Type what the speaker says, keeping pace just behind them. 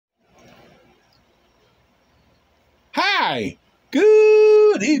Hi,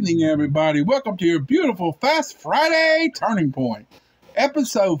 good evening, everybody. Welcome to your beautiful Fast Friday Turning Point,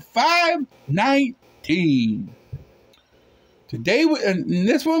 episode 519. Today, in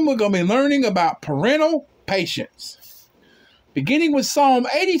this one, we're going to be learning about parental patience. Beginning with Psalm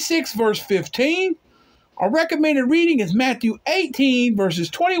 86, verse 15, our recommended reading is Matthew 18, verses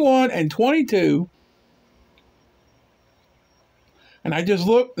 21 and 22. And I just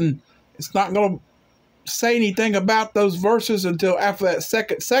looked, and it's not going to say anything about those verses until after that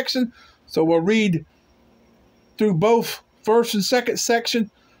second section. So we'll read through both first and second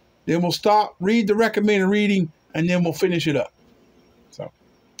section. Then we'll stop, read the recommended reading, and then we'll finish it up.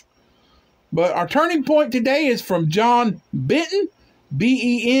 But our turning point today is from John Benton,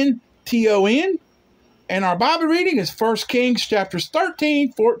 B-E-N-T-O-N. And our Bible reading is 1 Kings chapters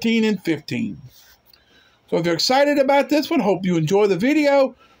 13, 14, and 15. So if you're excited about this one, hope you enjoy the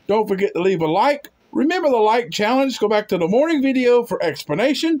video. Don't forget to leave a like. Remember the like challenge. Go back to the morning video for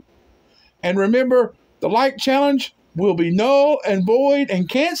explanation. And remember, the like challenge will be null and void and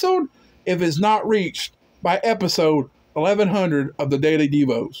canceled if it's not reached by episode 1100 of the Daily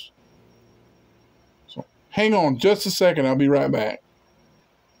Devos. So hang on just a second. I'll be right back.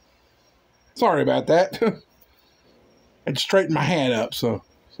 Sorry about that. I had to straighten my hat up, so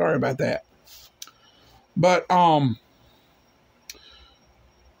sorry about that. But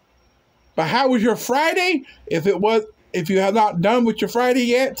how was your Friday? If you have not done with your Friday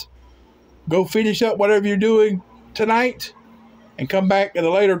yet, go finish up whatever you're doing tonight and come back at a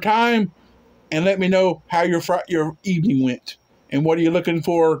later time and let me know how your evening went and what are you looking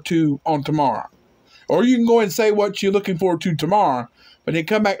forward to on tomorrow. Or you can go and say what you're looking forward to tomorrow, but then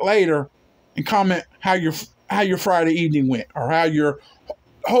come back later and comment how your Friday evening went or how your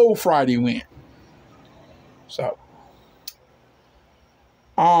whole Friday went. So,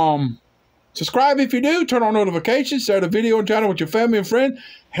 subscribe if you do. Turn on notifications. Share the video and channel with your family and friend.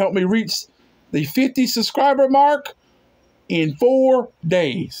 Help me reach the 50 subscriber mark in 4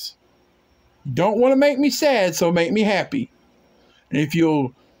 days. You don't want to make me sad, so make me happy. And if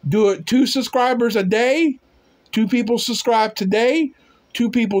you'll do it 2 subscribers a day, 2 people subscribe today,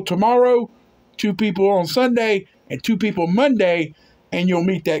 2 people tomorrow, 2 people on Sunday, and 2 people Monday, and you'll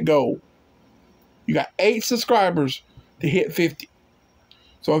meet that goal. You got 8 subscribers to hit 50.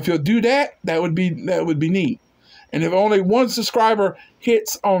 So if you'll do that, that would be neat. And if only 1 subscriber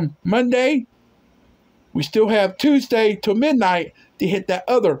hits on Monday, we still have Tuesday till midnight to hit that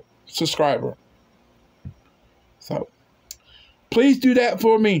other subscriber. So please do that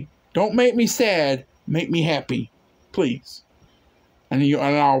for me. Don't make me sad. Make me happy. Please. And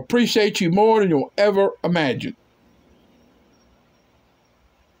I'll appreciate you more than you'll ever imagine.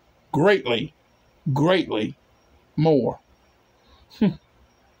 Greatly. Greatly more.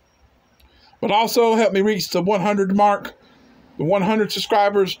 But also help me reach the 100 mark, the 100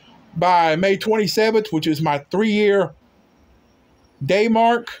 subscribers by May 27th, which is my 3-year day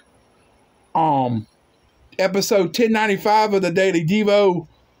mark. Episode 1095 of the Daily Devo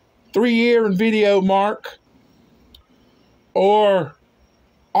 3-year and video mark. Or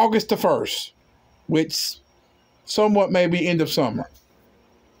August the 1st, which somewhat may be end of summer.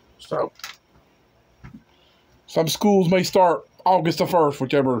 So some schools may start August the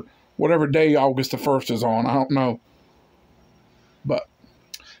 1st, whatever day August the 1st is on. I don't know. But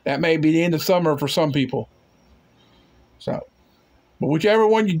that may be the end of summer for some people. So, but whichever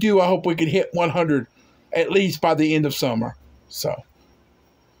one you do, I hope we can hit 100 at least by the end of summer. So,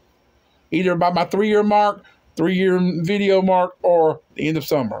 either by my 3-year mark, 3-year video mark, or the end of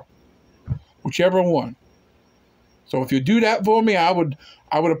summer. Whichever one. So if you do that for me, I would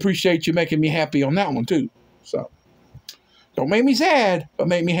appreciate you making me happy on that one too. So, don't make me sad, but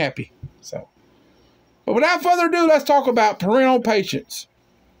make me happy. So, but without further ado, let's talk about parental patience.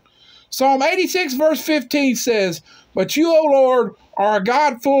 Psalm 86, verse 15 says, "But you, O Lord, are a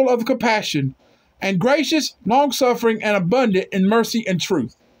God full of compassion, and gracious, long-suffering, and abundant in mercy and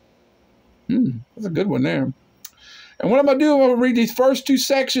truth." That's a good one there. And what I'm going to do, I'm going to read these first 2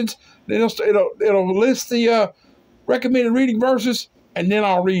 sections. Then it'll list the recommended reading verses, and then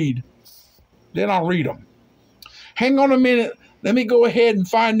I'll read. Then I'll read them. Hang on a minute. Let me go ahead and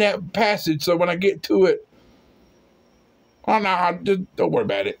find that passage so when I get to it, don't worry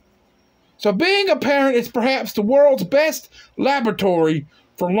about it. So being a parent is perhaps the world's best laboratory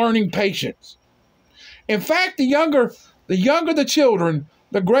for learning patience. In fact, the younger the children,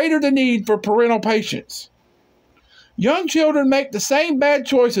 the greater the need for parental patience. Young children make the same bad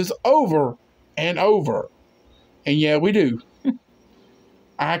choices over and over. And yeah, we do.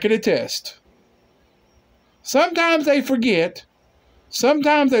 I can attest. Sometimes they forget.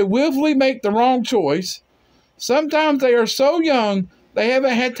 Sometimes they willfully make the wrong choice. Sometimes they are so young, they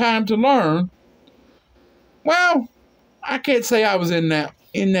haven't had time to learn. Well, I can't say I was in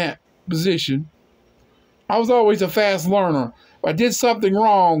that position. I was always a fast learner. If I did something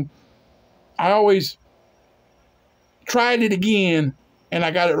wrong, I always tried it again, and I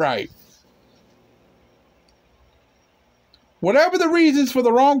got it right. Whatever the reasons for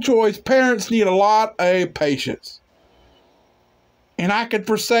the wrong choice, parents need a lot of patience. And I could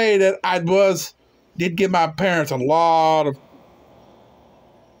say that I did give my parents a lot of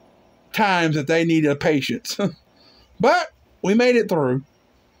times that they needed patience. But we made it through.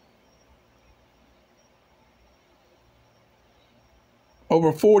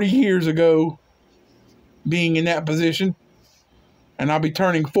 Over 40 years ago, being in that position. And I'll be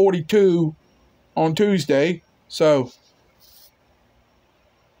turning 42 on Tuesday. So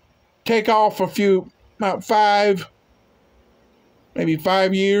take off about 5, maybe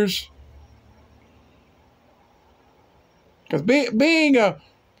 5 years. Because being a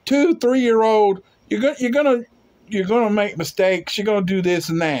 2-3-year-old, you're gonna make mistakes. You're gonna do this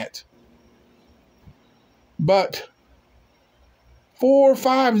and that. But 4,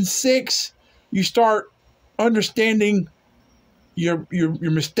 5, and 6, you start understanding your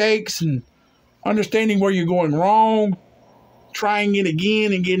mistakes and understanding where you're going wrong, trying it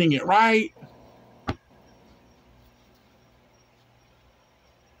again and getting it right.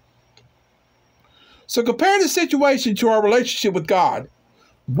 So compare the situation to our relationship with God.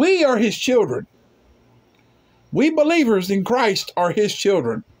 We are His children. We believers in Christ are His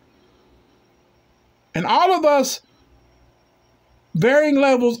children. And all of us, varying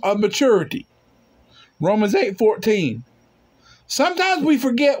levels of maturity. Romans 8:14. Sometimes we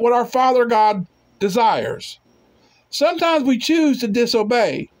forget what our Father God desires. Sometimes we choose to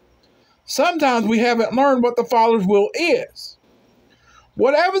disobey. Sometimes we haven't learned what the Father's will is.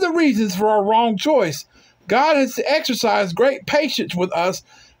 Whatever the reasons for our wrong choice, God has to exercise great patience with us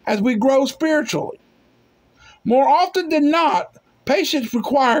as we grow spiritually. More often than not, patience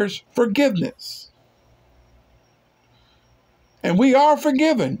requires forgiveness. And we are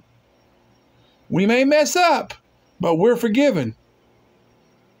forgiven. We may mess up, but we're forgiven.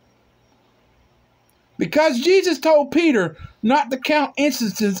 Because Jesus told Peter not to count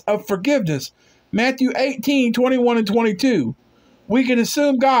instances of forgiveness, Matthew 18:21 and 22, we can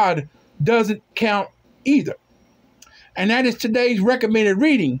assume God doesn't count either. And that is today's recommended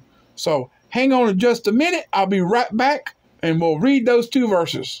reading. So hang on just a minute. I'll be right back and we'll read those 2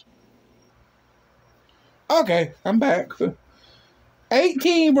 verses. Okay, I'm back.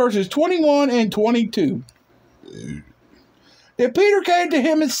 18 verses 21 and 22. Then Peter came to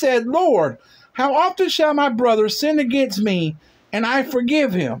him and said, Lord, how often shall my brother sin against me and I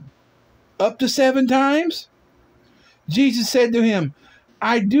forgive him? Up to 7 times? Jesus said to him,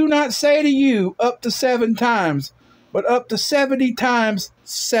 I do not say to you up to 7 times, but up to 70 times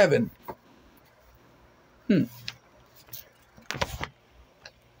 7.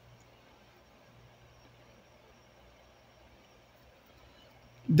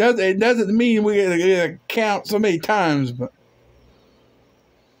 It doesn't mean we gotta count so many times, but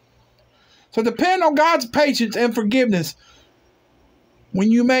so depend on God's patience and forgiveness when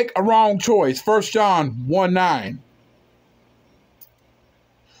you make a wrong choice. 1 John 1:9.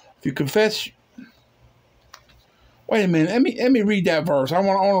 If you confess, wait a minute, let me read that verse. I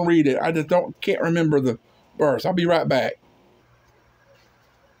want to read it. I just can't remember the verse. I'll be right back.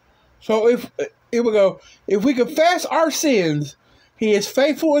 So if we confess our sins, He is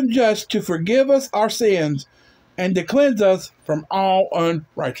faithful and just to forgive us our sins and to cleanse us from all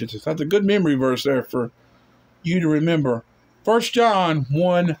unrighteousness. That's a good memory verse there for you to remember. 1 John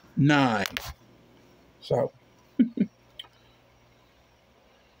 1:9. So,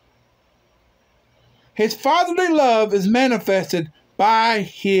 His fatherly love is manifested by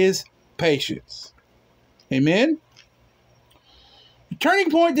His patience. Amen? The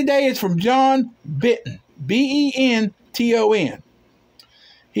turning point today is from John Benton, Benton.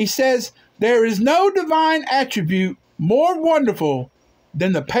 He says, there is no divine attribute more wonderful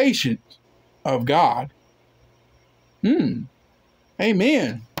than the patience of God. Amen.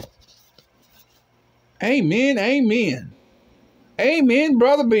 Amen, amen. Amen,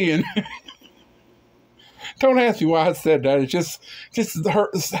 Brother Ben. Don't ask me why I said that. It's just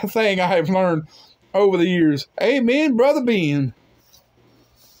the thing I have learned over the years. Amen, Brother Ben.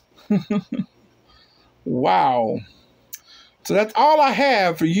 Wow. So that's all I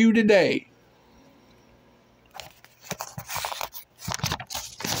have for you today.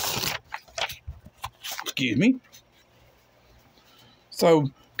 Excuse me. So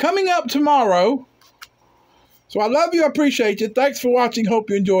coming up tomorrow. So I love you. I appreciate you. Thanks for watching. Hope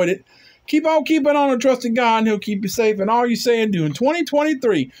you enjoyed it. Keep on keeping on and trusting God, and He'll keep you safe in all you say and do in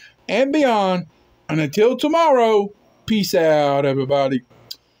 2023 and beyond. And until tomorrow, peace out, everybody.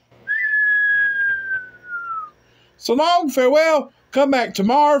 So long, farewell. Come back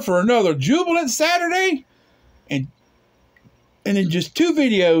tomorrow for another Jubilant Saturday, and in just 2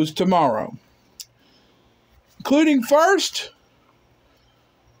 videos tomorrow, including first,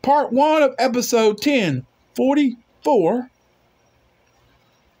 part 1 of episode 1044.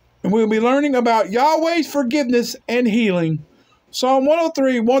 And we'll be learning about Yahweh's forgiveness and healing. Psalm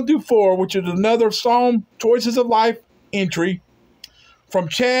 103, 1-4, which is another Psalm Choices of Life entry from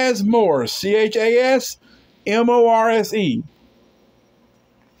Chas Morse, Chasmorse.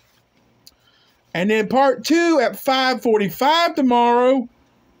 And then part 2 at 5:45 tomorrow,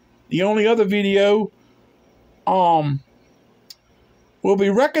 the only other video, we'll be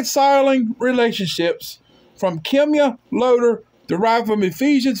reconciling relationships from Kimya Loader, derived from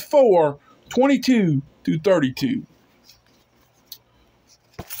Ephesians 4:22-32.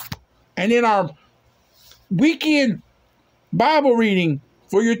 And then our weekend Bible reading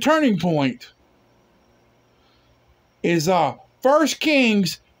for your turning point is 1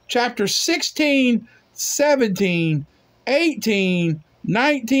 Kings chapter 16, 17, 18,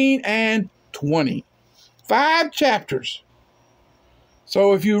 19, and 20. 5 chapters.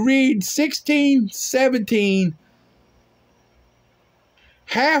 So if you read 16, 17,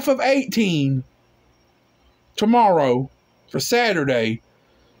 half of 18 tomorrow for Saturday,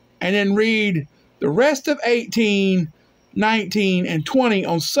 and then read the rest of 18, 19, and 20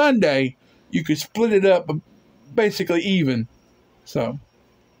 on Sunday, you could split it up basically even. So,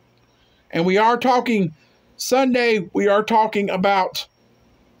 and we are talking Sunday, we are talking about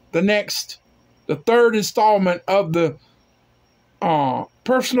the third installment of the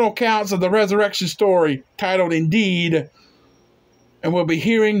personal accounts of the resurrection story titled Indeed. And we'll be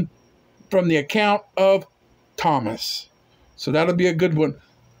hearing from the account of Thomas. So that'll be a good one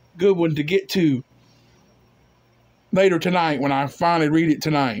to get to later tonight when I finally read it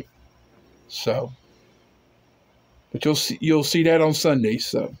tonight. So, but you'll see that on Sunday.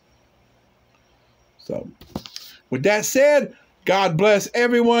 So with that said, God bless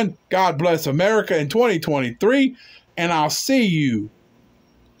everyone. God bless America in 2023, and I'll see you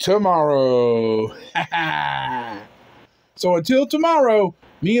tomorrow. So until tomorrow,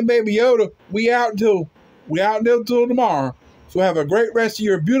 me and Baby Yoda, we out until tomorrow. So have a great rest of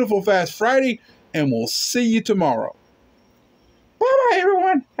your beautiful Fast Friday, and we'll see you tomorrow. Bye-bye,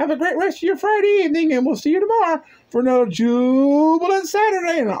 everyone. Have a great rest of your Friday evening, and we'll see you tomorrow for another Jubilant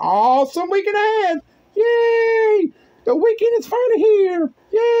Saturday and an awesome weekend ahead. Yay! The weekend is finally here.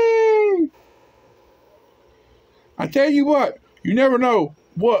 Yay! I tell you what, you never know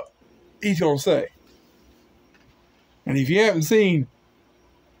what he's going to say. And if you haven't seen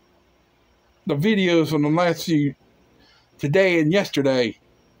the videos from the last few, today and yesterday,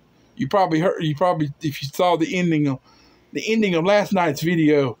 if you saw the ending of last night's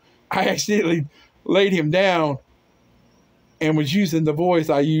video, I accidentally laid him down and was using the voice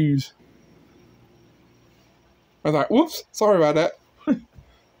I use. I was like, whoops, sorry about that.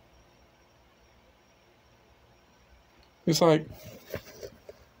 It's like,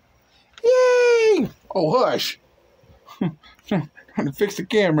 yay! Oh, hush. Trying to fix the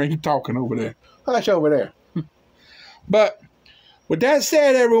camera and he's talking over there. Hush over there. But with that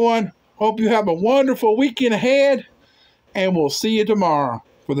said, everyone, hope you have a wonderful weekend ahead, and we'll see you tomorrow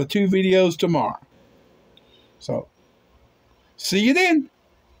for the 2 videos tomorrow. So, see you then.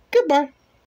 Goodbye.